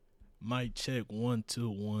Mic check 1 2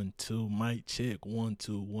 1 2. Mic check 1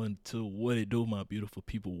 2 1 2. What it do, my beautiful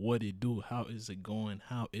people? What it do? How is it going?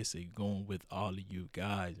 How is it going with all of you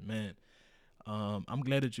guys, man? I'm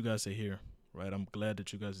glad that you guys are here, right? I'm glad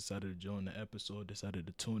that you guys decided to join the episode, decided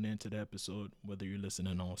to tune into the episode, whether you're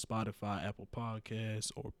listening on Spotify, Apple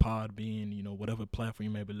Podcasts, or Podbean, whatever platform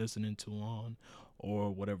you may be listening to on,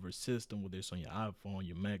 or whatever system, whether it's on your iPhone,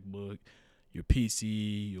 your MacBook, your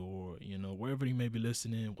PC, or wherever you may be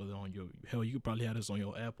listening, whether on your hell, you could probably have this on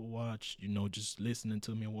your Apple Watch, just listening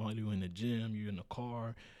to me while you're in the gym, you're in the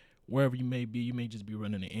car, wherever you may be. You may just be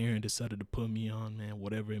running an errand, decided to put me on, man,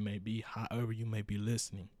 whatever it may be, however you may be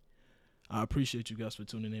listening. I appreciate you guys for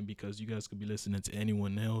tuning in, because you guys could be listening to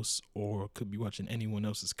anyone else or could be watching anyone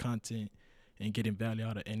else's content and getting value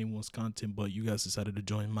out of anyone's content, but you guys decided to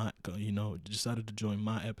join my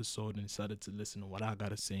episode and decided to listen to what I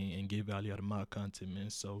gotta say and get value out of my content,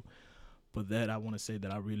 man. So for that, I want to say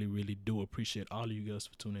that I really, really do appreciate all of you guys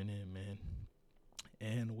for tuning in, man.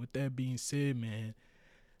 And with that being said, man,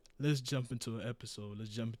 let's jump into an episode.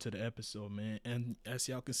 Let's jump into the episode, man. And as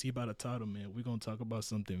y'all can see by the title, man, we're gonna talk about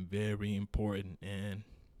something very important. And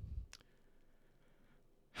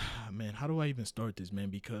man, how do I even start this,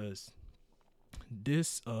 man? Because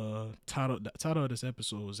this the title of this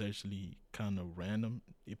episode was actually kind of random.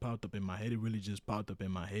 It popped up in my head. It really just popped up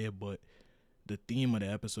in my head. But the theme of the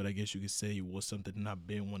episode, I guess you could say, was something that I've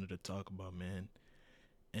been wanting to talk about, man.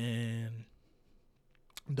 And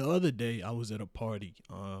the other day I was at a party.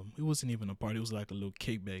 It wasn't even a party. It was like a little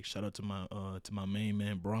kickback. Shout out to my main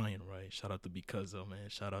man Brian, right? Shout out to Because of, man.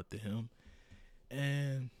 Shout out to him.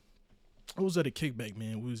 And I was at a kickback,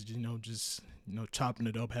 man. We was just chopping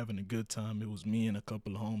it up, having a good time. It was me and a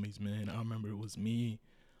couple of homies, man. I remember it was me,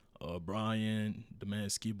 Brian, the man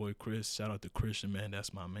Ski Boy Chris. Shout out to Christian, man.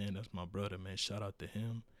 That's my man. That's my brother, man. Shout out to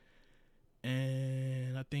him.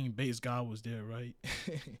 And I think Bass God was there, right?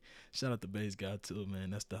 Shout out to Bass God too,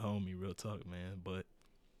 man. That's the homie, real talk, man. But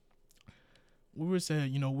we was at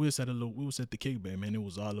the kickback, man. It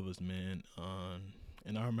was all of us, man.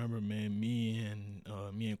 And I remember, man, me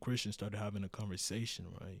and Christian started having a conversation,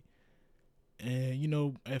 right?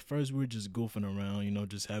 And at first we were just goofing around,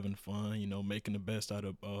 just having fun, making the best out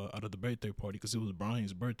of the birthday party, because it was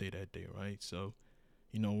Brian's birthday that day, right? So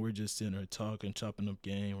we're just sitting there talking, chopping up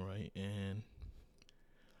game, right? And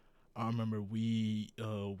I remember we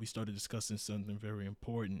started discussing something very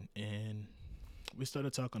important, and we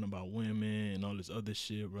started talking about women and all this other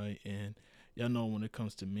shit, right? And y'all know, when it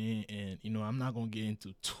comes to men, and I'm not gonna get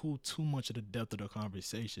into too much of the depth of the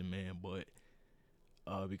conversation, man, but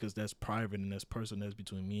because that's private and that's personal, that's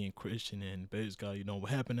between me and Christian and Bass God. What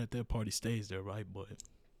happened at that party stays there, right? But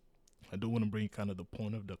I do want to bring kind of the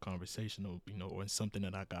point of the conversation, of or something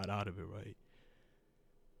that I got out of it, right?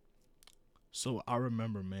 So I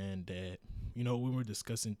remember, man, that we were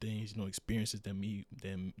discussing things, experiences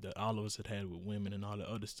that all of us had with women and all the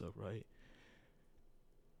other stuff, right?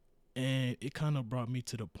 And it kind of brought me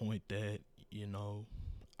to the point that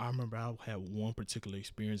I remember I had one particular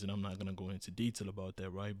experience, and I'm not gonna go into detail about that,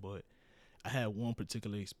 right? But I had one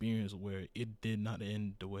particular experience where it did not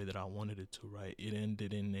end the way that I wanted it to, right? It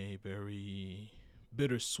ended in a very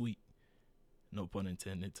bittersweet, no pun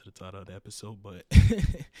intended to the title of the episode, but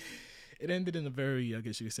it ended in a very, I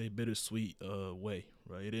guess you could say, bittersweet way,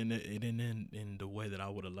 right? It didn't end in the way that I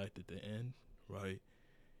would have liked it to end, right?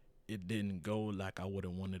 It didn't go like I would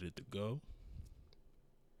have wanted it to go.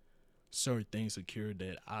 Certain things occurred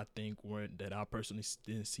that I think weren't, that I personally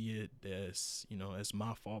didn't see it as as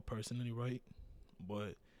my fault personally, right?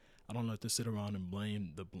 But I don't like to sit around and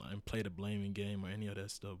play the blaming game or any of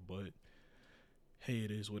that stuff. But hey,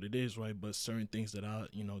 it is what it is, right? But certain things that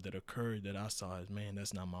that occurred, that I saw as, man,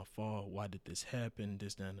 that's not my fault. Why did this happen?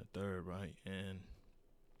 This, that, and the third, right? And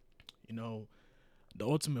you know, the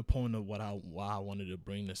ultimate point of why I wanted to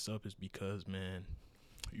bring this up is because, man,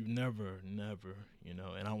 you never,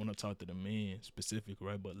 and I want to talk to the men specific,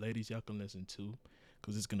 right? But ladies, y'all can listen too,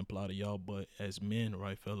 because it's gonna apply to y'all. But as men,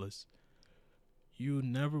 right, fellas, you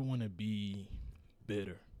never want to be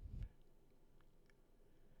bitter,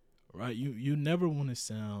 right? You never want to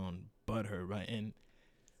sound butthurt, right? And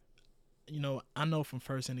I know from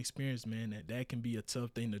firsthand experience, man, that can be a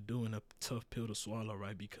tough thing to do and a tough pill to swallow,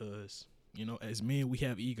 right? Because as men, we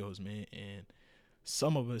have egos, man, and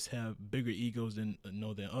some of us have bigger egos than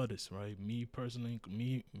others, right? Me personally,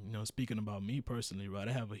 speaking about me personally, right?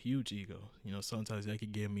 I have a huge ego. Sometimes that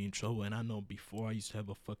could get me in trouble, and I know before I used to have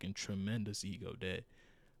a fucking tremendous ego, that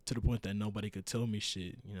to the point that nobody could tell me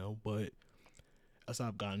shit, But as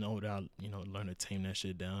I've gotten older, I learned to tame that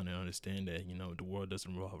shit down and understand that the world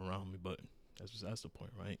doesn't revolve around me. But that's the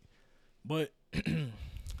point, right? But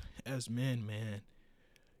as men, man,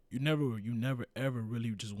 you never ever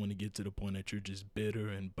really just want to get to the point that you're just bitter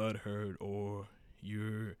and butthurt, or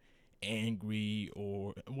you're angry,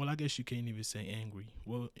 or, well, I guess you can't even say angry.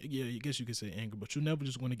 Well, yeah, I guess you could say angry, but you never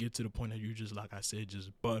just want to get to the point that you're just, like I said, just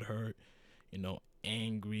butthurt,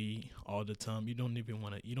 angry all the time. You don't even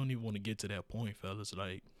want to get to that point, fellas.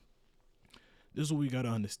 Like, this is what we gotta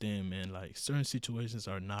understand, man. Like, certain situations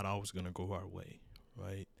are not always gonna go our way,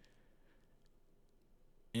 right?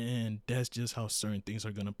 And that's just how certain things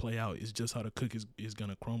are gonna play out. It's just how the cookie is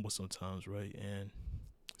gonna crumble sometimes, right? And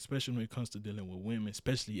especially when it comes to dealing with women,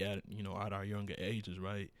 especially at our younger ages,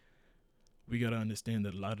 right? We gotta understand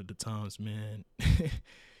that a lot of the times, man,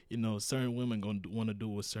 certain women gonna want to do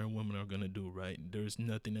what certain women are gonna do, right? There's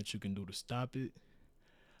nothing that you can do to stop it.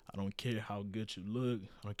 I don't care how good you look.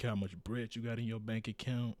 I don't care how much bread you got in your bank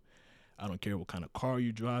account. I don't care what kind of car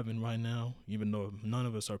you're driving right now. Even though none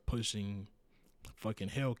of us are pushing fucking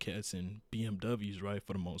Hellcats and BMWs, right?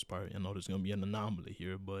 For the most part, I know there's gonna be an anomaly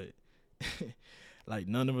here, but like,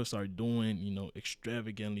 none of us are doing,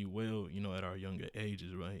 extravagantly well, at our younger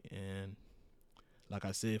ages, right? And like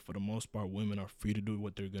I said, for the most part, women are free to do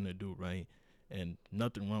what they're gonna do, right? And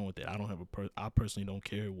nothing wrong with it. I personally don't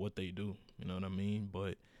care what they do. You know what I mean?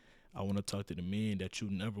 But I want to talk to the men that you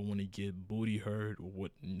never want to get booty hurt, or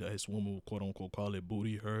what as women will quote unquote call it,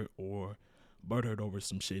 booty hurt, or butt hurt over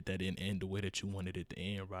some shit that didn't end the way that you wanted it to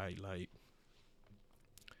end, right? Like,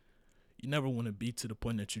 you never want to be to the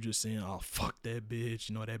point that you're just saying, "Oh, fuck that bitch,"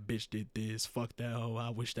 that bitch did this, fuck that hoe, I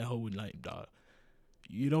wish that hoe would, like, dog.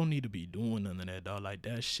 You don't need to be doing none of that, dog. Like,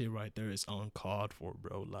 that shit right there is uncalled for,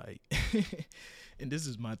 bro. Like, and this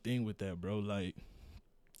is my thing with that, bro. Like,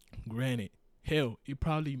 granted, hell, it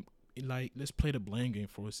probably, like, let's play the blame game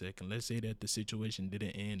for a second. Let's say that the situation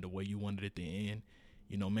didn't end the way you wanted it to end.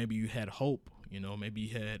 Maybe you had hope. Maybe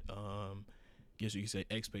you had, guess you could say,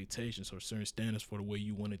 expectations or certain standards for the way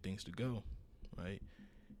you wanted things to go, right?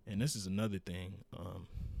 And this is another thing.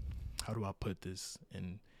 How do I put this?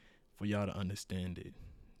 And for y'all to understand it,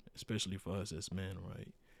 especially for us as men,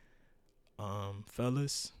 right?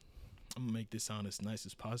 Fellas, I'm gonna make this sound as nice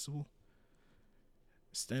as possible.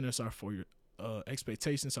 Standards are for your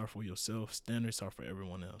expectations are for yourself. Standards are for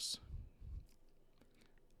everyone else.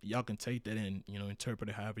 Y'all can take that and interpret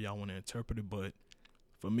it however y'all want to interpret it. But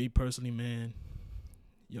for me personally, man,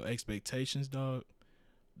 your expectations, dog,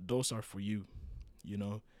 those are for you. You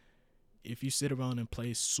know, if you sit around and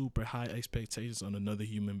place super high expectations on another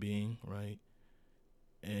human being, right?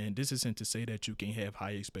 And this isn't to say that you can have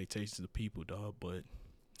high expectations of people, dog, but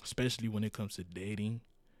especially when it comes to dating,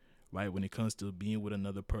 right? When it comes to being with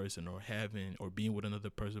another person, or being with another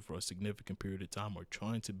person for a significant period of time, or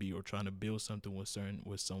trying to build something with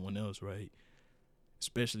someone else, right?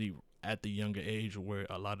 Especially at the younger age, where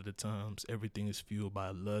a lot of the times everything is fueled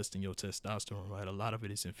by lust and your testosterone, right? A lot of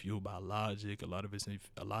it isn't fueled by logic. A lot of it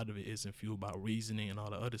isn't fueled by reasoning and all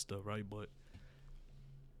the other stuff, right? But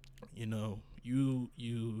a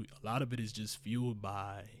lot of it is just fueled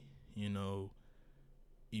by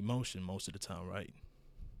emotion most of the time, right?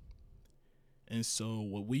 And so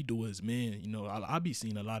what we do as men, I be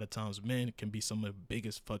seeing a lot of times men can be some of the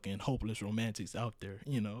biggest fucking hopeless romantics out there,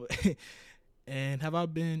 And have I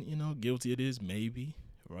been, guilty of this? Maybe,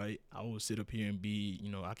 right? I will sit up here and be,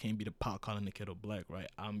 I can't be the pot calling the kettle black, right?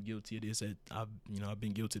 I'm guilty of this. I've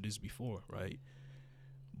been guilty of this before, right?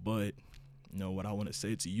 But, what I want to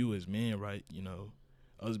say to you as men, right?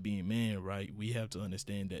 Us being men, right? We have to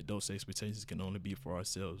understand that those expectations can only be for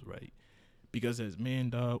ourselves, right? Because as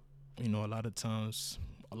men, dog, a lot of times,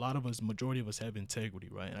 majority of us have integrity,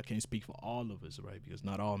 right? And I can't speak for all of us, right? Because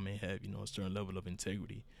not all men have, a certain level of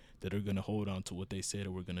integrity that are going to hold on to what they said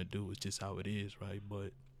that we're going to do. It's just how it is, right?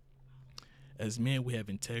 But as men, we have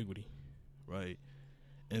integrity, right?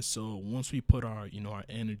 And so once we put our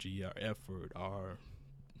energy, our effort, our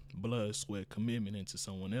blood, sweat, commitment into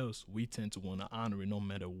someone else, we tend to want to honor it no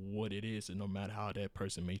matter what it is and no matter how that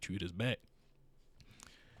person may treat us back,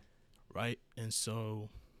 right? And so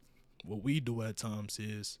what we do at times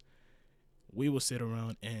is we will sit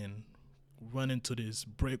around and run into this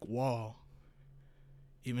brick wall,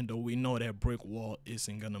 even though we know that brick wall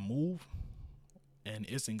isn't going to move and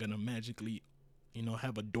isn't going to magically,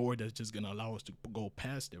 have a door that's just going to allow us to go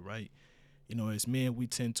past it, right? As men, we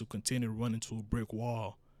tend to continue to run into a brick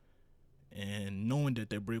wall, and knowing that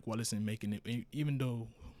brick wall isn't making it, even though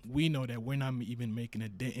we know that we're not even making a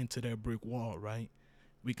dent into that brick wall, right?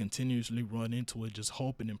 We continuously run into it, just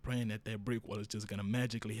hoping and praying that brick wall is just going to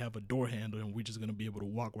magically have a door handle and we're just going to be able to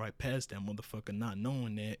walk right past that motherfucker, not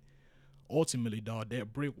knowing that ultimately, dog,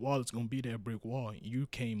 that brick wall is going to be that brick wall. You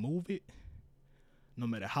can't move it No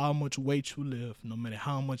matter how much weight you lift, no matter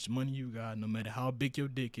how much money you got, no matter how big your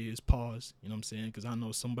dick is, pause. You know what I'm saying? Because I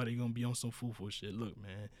know somebody gonna be on some fool shit. Look,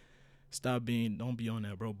 man, don't be on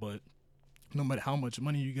that, bro. But no matter how much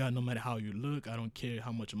money you got, no matter how you look, I don't care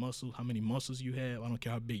how much muscle, how many muscles you have. I don't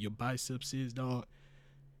care how big your biceps is, dog.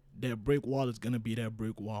 That brick wall is gonna be that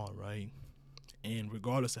brick wall, right? And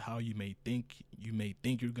regardless of how you may think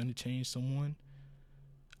you're gonna change someone.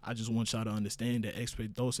 I just want y'all to understand that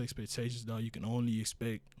those expectations, dog. You can only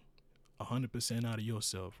expect 100% out of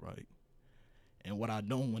yourself, right? And what I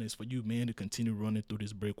don't want is for you, man, to continue running through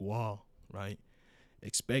this brick wall, right?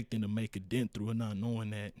 Expecting to make a dent through it, not knowing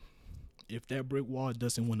that if that brick wall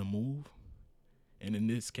doesn't want to move, and in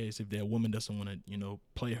this case, if that woman doesn't want to,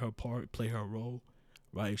 play her part, play her role,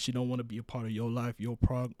 right? If she don't want to be a part of your life, your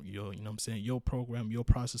your program, your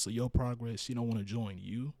process, or your progress, she don't want to join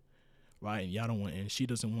you, right? And y'all don't want, and she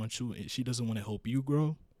doesn't want you, and she doesn't want to help you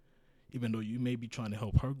grow, even though you may be trying to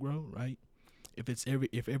help her grow, right?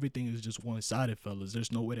 If everything is just one sided, fellas,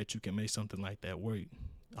 there's no way that you can make something like that work.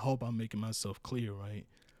 I hope I'm making myself clear, right?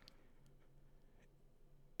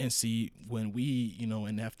 And see, when we,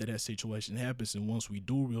 and after that situation happens, and once we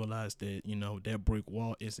do realize that, that brick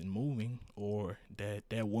wall isn't moving, or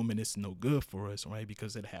that woman is no good for us, right?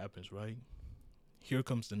 Because it happens, right? Here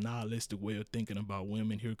comes the nihilistic way of thinking about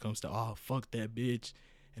women. Here comes the, oh, fuck that bitch.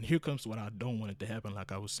 And here comes what I don't want it to happen,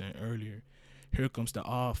 like I was saying earlier. Here comes the,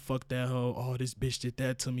 oh, fuck that hoe. Oh, this bitch did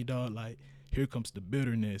that to me, dog. Like, here comes the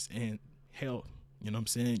bitterness and hell. You know what I'm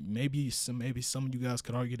saying? Maybe some of you guys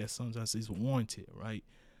could argue that sometimes it's warranted, right?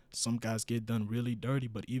 Some guys get done really dirty,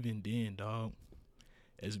 but even then, dog,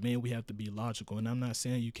 as men, we have to be logical. And I'm not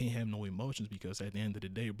saying you can't have no emotions, because at the end of the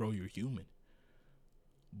day, bro, you're human.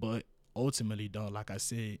 But ultimately, dog, like I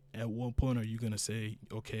said, at one point are you going to say,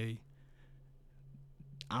 okay,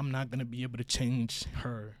 I'm not going to be able to change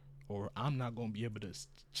her, or I'm not going to be able to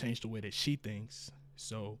change the way that she thinks.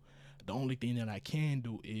 So the only thing that I can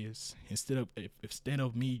do is, instead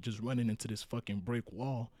of me just running into this fucking brick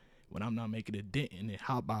wall when I'm not making a dent in it,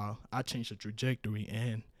 how about I change the trajectory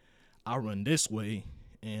and I run this way,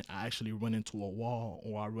 and I actually run into a wall,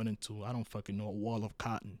 or I run into, I don't fucking know, a wall of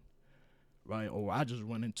cotton, right? Or I just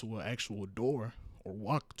run into an actual door, or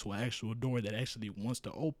walk to an actual door that actually wants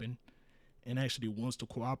to open and actually wants to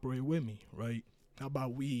cooperate with me, right? How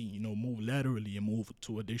about we, move laterally and move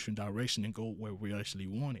to a different direction and go where we actually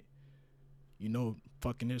want it?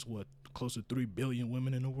 Fucking there's close to 3 billion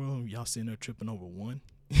women in the world. Y'all sitting there tripping over one.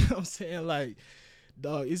 You know what I'm saying? Like,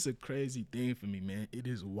 dog, it's a crazy thing for me, man. It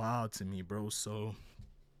is wild to me, bro. So,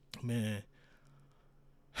 man,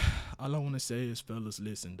 all I want to say is, fellas,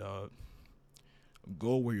 listen, dog.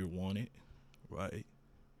 Go where you want it, right?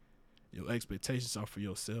 Your expectations are for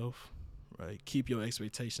yourself, right? Keep your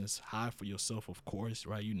expectations high for yourself, of course,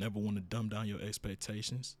 right? You never want to dumb down your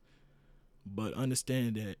expectations. But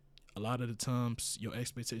understand that a lot of the times your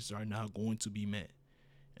expectations are not going to be met.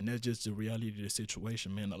 And that's just the reality of the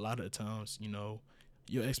situation, man. A lot of the times,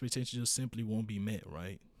 your expectations just simply won't be met,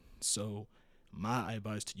 right? So my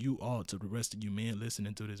advice to you all, to the rest of you men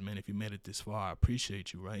listening to this, man, if you made it this far, I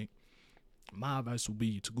appreciate you, right? My advice would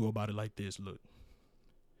be to go about it like this. Look,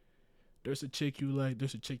 there's a chick you like,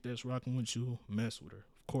 there's a chick that's rocking with you, mess with her.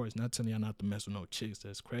 Of course, not telling y'all not to mess with no chicks.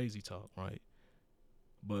 That's crazy talk, right?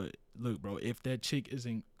 But look, bro, if that chick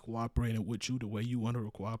isn't cooperating with you the way you want her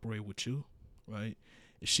to cooperate with you, right?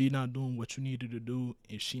 If she not doing what you need her to do,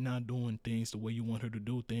 if she not doing things the way you want her to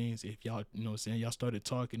do things, if y'all, y'all started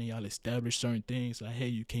talking and y'all established certain things, like, hey,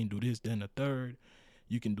 you can't do this, then the third,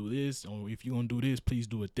 you can do this, or if you gonna do this, please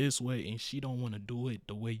do it this way, and she don't want to do it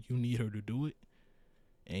the way you need her to do it,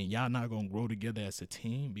 and y'all not gonna grow together as a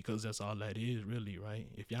team, because that's all that is, really, right?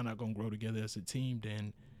 If y'all not gonna grow together as a team,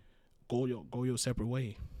 then go your separate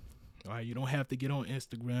way. All right, you don't have to get on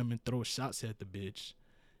Instagram and throw shots at the bitch.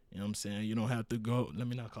 You know what I'm saying? You don't have to go. Let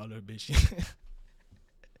me not call her a bitch.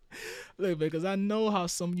 Look, because I know how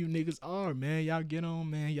some of you niggas are, man. Y'all get on,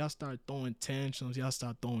 man. Y'all start throwing tantrums. Y'all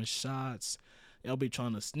start throwing shots. Y'all be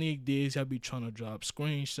trying to sneak this. Y'all be trying to drop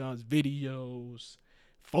screenshots, videos,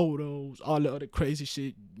 photos, all the other crazy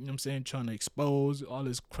shit. You know what I'm saying? Trying to expose all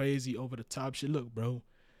this crazy over the top shit. Look, bro.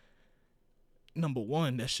 Number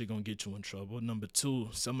one, that shit gonna get you in trouble. Number two,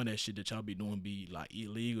 some of that shit that y'all be doing be like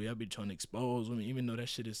illegal. Y'all be trying to expose women, even though that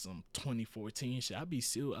shit is some 2014 shit.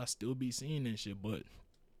 I still be seeing that shit, but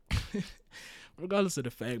regardless of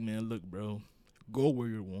the fact, man, look, bro, go where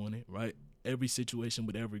you want it, right? Every situation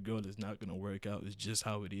with every girl is not gonna work out. It's just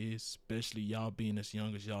how it is. Especially y'all being as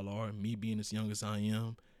young as y'all are, me being as young as I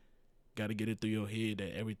am. Gotta get it through your head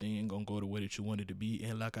that everything ain't gonna go the way that you want it to be.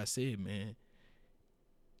 And like I said, man,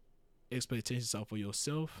 expectations out for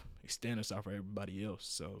yourself, standards out for everybody else.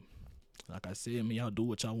 So, like I said, man, y'all do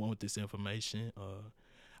what y'all want with this information.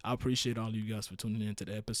 I appreciate all of you guys for tuning into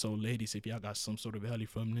the episode, ladies. If y'all got some sort of value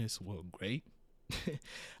from this, well, great.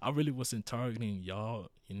 I really wasn't targeting y'all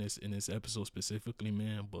in this episode specifically,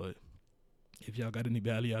 man. But if y'all got any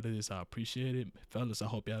value out of this, I appreciate it, fellas. I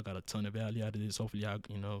hope y'all got a ton of value out of this. Hopefully,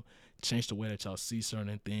 y'all change the way that y'all see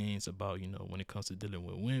certain things about when it comes to dealing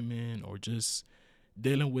with women or just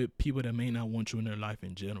dealing with people that may not want you in their life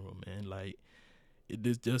in general, man. Like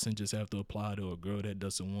this doesn't just have to apply to a girl that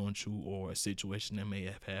doesn't want you or a situation that may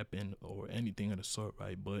have happened or anything of the sort,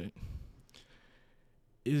 right? But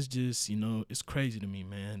it's just it's crazy to me,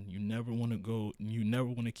 man. You never want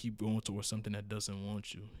to keep going towards something that doesn't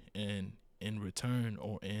want you, and in return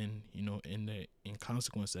or in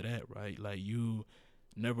consequence of that, right? Like you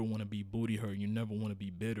never want to be booty hurt. You never want to be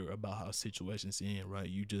bitter about how situations end, right?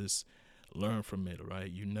 You just learn from it, right?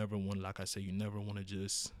 You never want, like I say, you never want to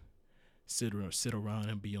just sit around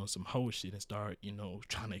and be on some whole shit and start,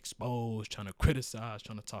 trying to expose, trying to criticize,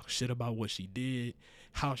 trying to talk shit about what she did,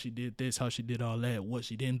 how she did this, how she did all that, what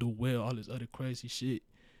she didn't do well, all this other crazy shit.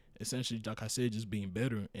 Essentially, like I said, just being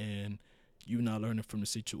better, and you not learning from the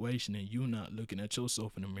situation, and you not looking at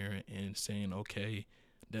yourself in the mirror and saying, okay,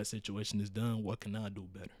 that situation is done. What can I do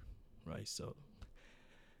better? Right. So,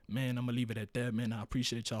 man, I'm gonna leave it at that, man. I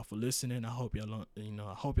appreciate y'all for listening. I hope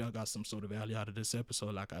y'all got some sort of value out of this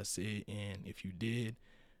episode, like I said. And if you did,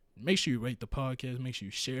 make sure you rate the podcast, make sure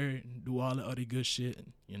you share it, and do all the other good shit.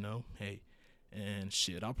 Hey, and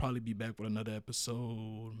shit, I'll probably be back with another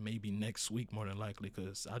episode maybe next week, more than likely,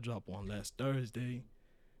 because I dropped one last Thursday.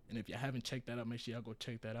 And if you haven't checked that out, make sure y'all go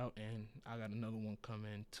check that out. And I got another one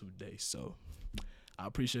coming today. So I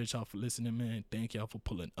appreciate y'all for listening, man. Thank y'all for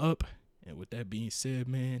pulling up. And with that being said,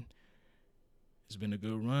 man, it's been a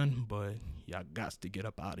good run, but y'all got to get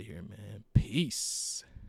up out of here, man. Peace.